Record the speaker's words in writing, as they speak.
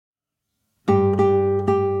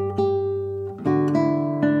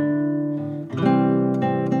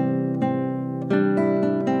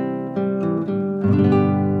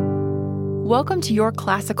Welcome to Your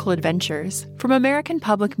Classical Adventures from American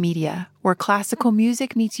Public Media, where classical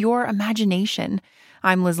music meets your imagination.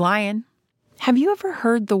 I'm Liz Lyon. Have you ever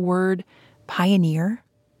heard the word pioneer?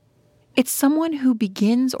 It's someone who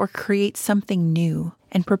begins or creates something new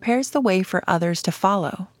and prepares the way for others to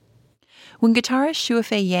follow. When guitarist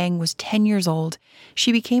Shuafei Yang was 10 years old,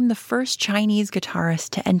 she became the first Chinese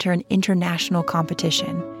guitarist to enter an international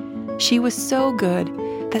competition. She was so good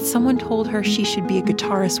that someone told her she should be a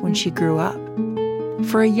guitarist when she grew up.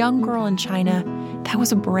 For a young girl in China, that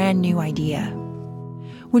was a brand new idea.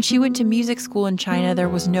 When she went to music school in China, there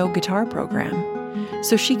was no guitar program.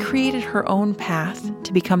 So she created her own path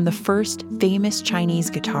to become the first famous Chinese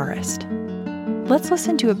guitarist. Let's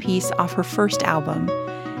listen to a piece off her first album.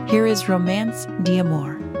 Here is Romance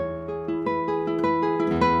d'Amour.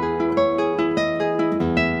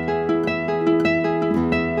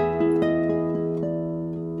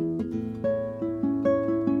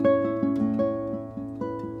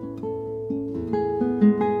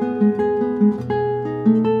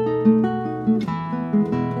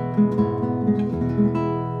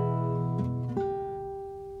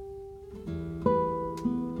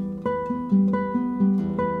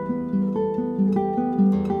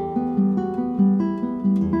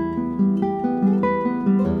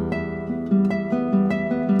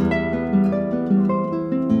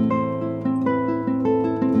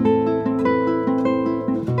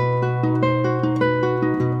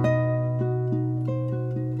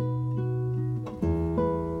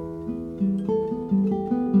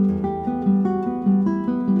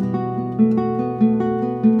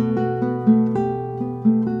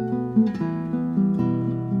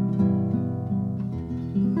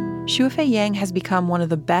 Shuafei Yang has become one of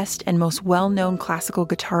the best and most well-known classical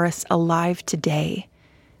guitarists alive today.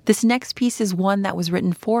 This next piece is one that was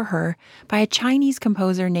written for her by a Chinese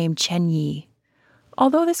composer named Chen Yi.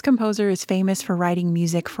 Although this composer is famous for writing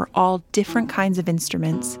music for all different kinds of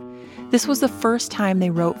instruments, this was the first time they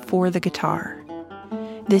wrote for the guitar.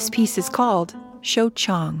 This piece is called Shou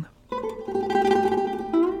Chang.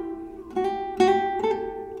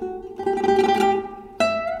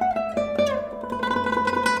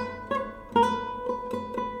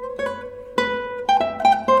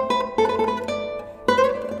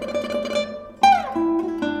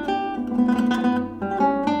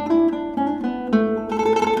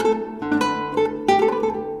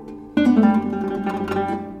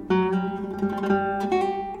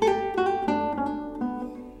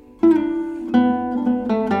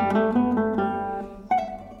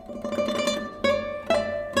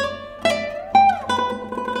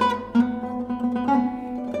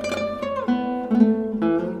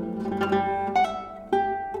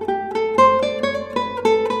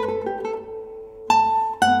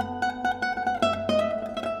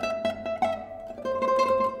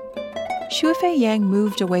 Shuafei Yang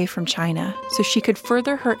moved away from China so she could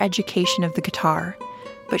further her education of the guitar,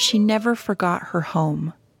 but she never forgot her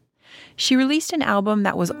home. She released an album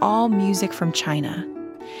that was all music from China.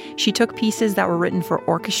 She took pieces that were written for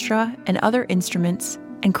orchestra and other instruments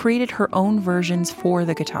and created her own versions for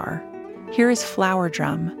the guitar. Here is Flower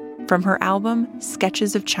Drum from her album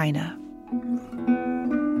Sketches of China.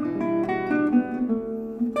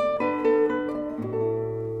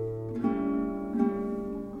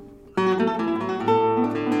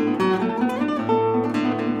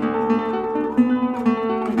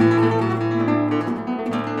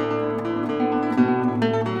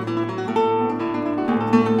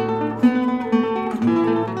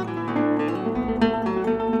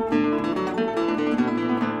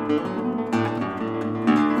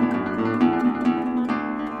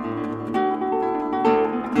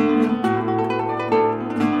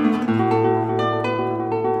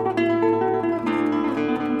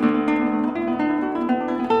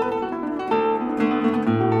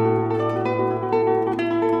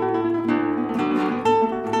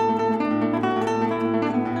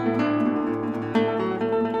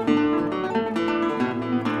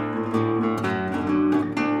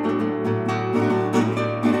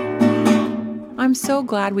 I'm so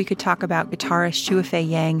glad we could talk about guitarist Shuafei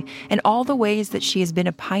Yang and all the ways that she has been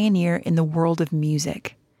a pioneer in the world of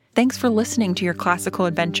music. Thanks for listening to Your Classical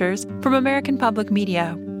Adventures from American Public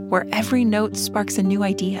Media, where every note sparks a new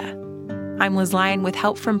idea. I'm Liz Lyon with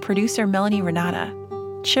help from producer Melanie Renata.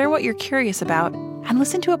 Share what you're curious about and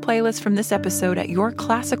listen to a playlist from this episode at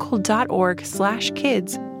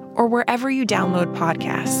yourclassical.org/kids or wherever you download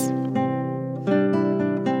podcasts.